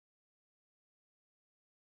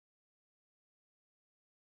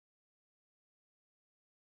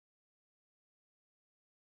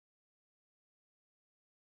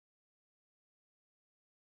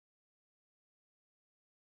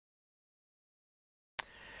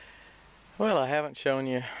Well, I haven't shown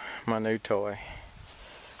you my new toy.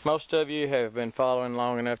 Most of you have been following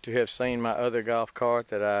long enough to have seen my other golf cart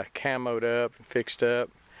that I camoed up and fixed up.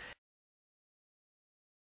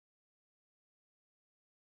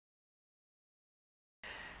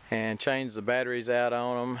 And changed the batteries out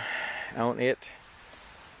on it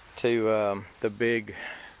to the big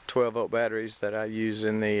 12-volt batteries that I use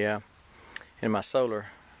in my solar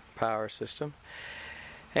power system.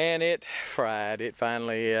 And it fried. It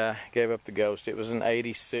finally gave up the ghost. It was an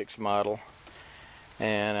 86 model.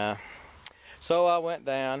 And so I went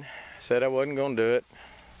down, said I wasn't going to do it,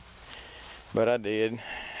 but I did.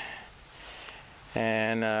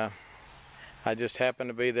 And I just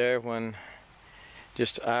happened to be there when,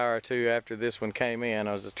 just an hour or two after this one came in,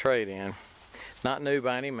 it was a trade-in. Not new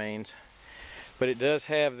by any means, but it does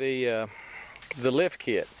have the lift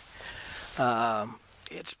kit.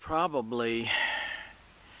 It's probably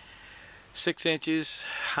 6 inches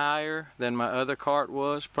higher than my other cart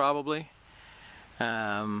was, probably.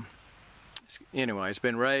 Anyway, it's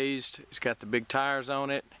been raised. It's got the big tires on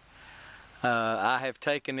it. I have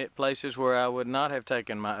taken it places where I would not have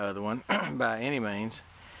taken my other one by any means,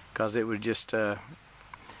 because it would just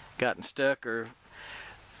gotten stuck, or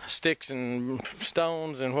sticks and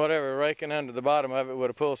stones and whatever raking under the bottom of it would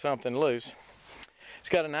have pulled something loose. It's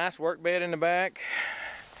got a nice work bed in the back.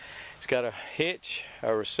 It's got a hitch,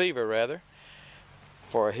 a receiver rather,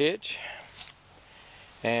 for a hitch.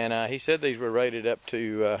 And he said these were rated up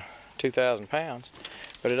to 2,000 pounds.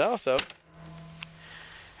 But it also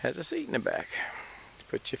has a seat in the back.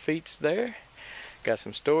 Put your feet there. Got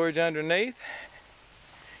some storage underneath.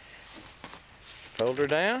 Fold her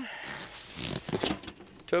down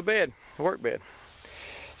to a bed, a work bed.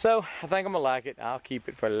 So I think I'm gonna like it. I'll keep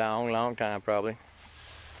it for a long, long time probably.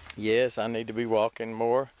 Yes, I need to be walking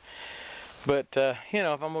more. But you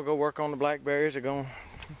know, if I'm gonna go work on the blackberries or gonna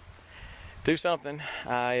do something,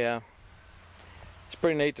 it's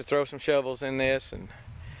pretty neat to throw some shovels in this, and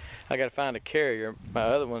I gotta find a carrier. My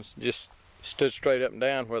other ones just stood straight up and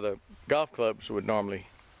down where the golf clubs would normally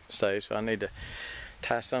stay, so I need to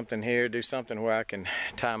tie something here, do something where I can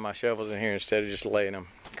tie my shovels in here instead of just laying them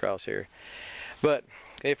across here. But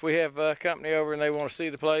if we have company over and they want to see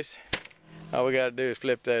the place, all we got to do is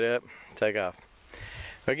flip that up, take off.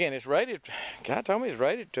 Again, it's rated, God told me it's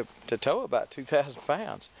rated to tow about 2,000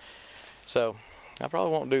 pounds. So I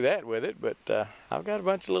probably won't do that with it, but I've got a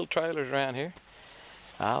bunch of little trailers around here.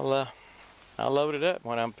 I'll load it up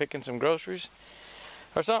when I'm picking some groceries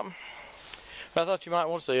or something. But I thought you might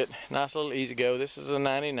want to see it. Nice little easy go. This is a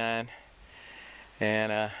 99,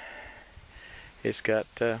 and it's got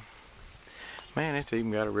man, it's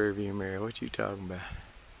even got a rear view mirror. What you talking about?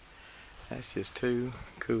 That's just too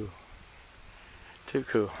cool. Too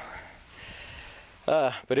cool.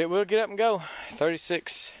 But it will get up and go.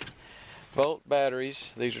 36-volt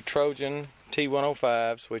batteries. These are Trojan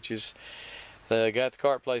T105s, which is the guy at the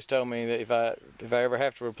cart place told me that if I ever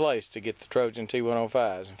have to replace, to get the Trojan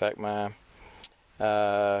T105s. In fact, my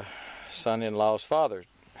son-in-law's father,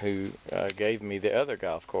 who gave me the other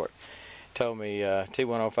golf cart, told me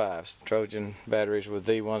T105s, Trojan batteries, were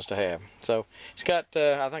the ones to have. So it's got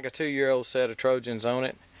I think a 2-year-old set of Trojans on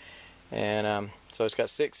it, and so it's got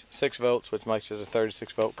 6 volts, which makes it a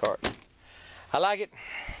 36-volt cart. I like it.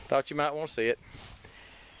 Thought you might want to see it.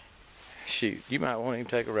 Shoot, you might want to even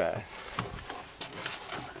take a ride.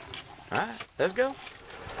 All right, let's go.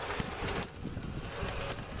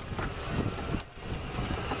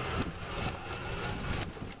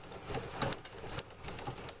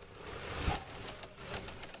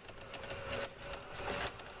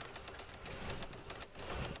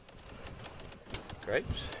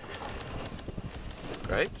 Grapes,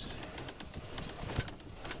 grapes,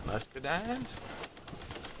 muscadines,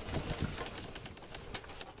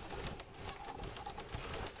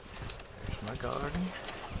 there's my garden,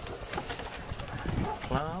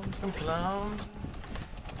 plums and plums,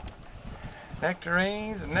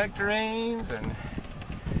 nectarines and nectarines, and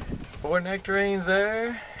 4 nectarines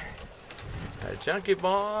there, a chunky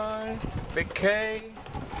barn, big K.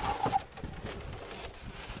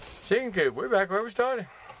 Chicken coop. We're back where we started.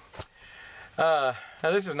 Now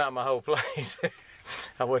this is not my whole place.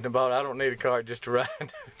 I wouldn't have bought. I don't need a cart just to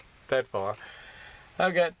ride that far.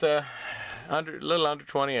 I've got a little under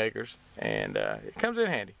 20 acres, and it comes in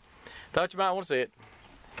handy. Thought you might want to see it.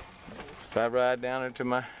 If I ride down into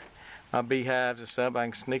my beehives and stuff, I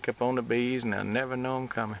can sneak up on the bees, and they'll never know I'm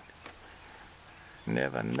coming.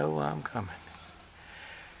 Never know I'm coming.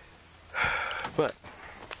 But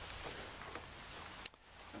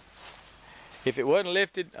if it wasn't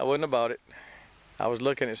lifted, I wouldn't have bought it. I was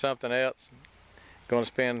looking at something else, Gonna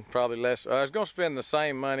spend probably less. I was gonna spend the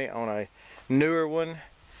same money on a newer one,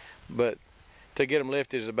 but to get them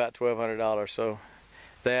lifted is about $1,200. So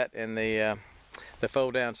that and the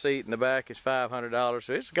fold down seat in the back is $500.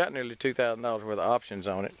 So it's got nearly $2,000 worth of options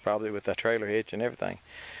on it, probably with the trailer hitch and everything.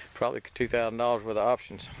 Probably $2,000 worth of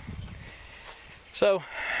options. So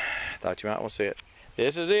I thought you might want to see it.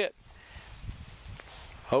 This is it.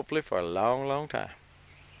 Hopefully for a long, long time.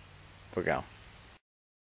 We're gone.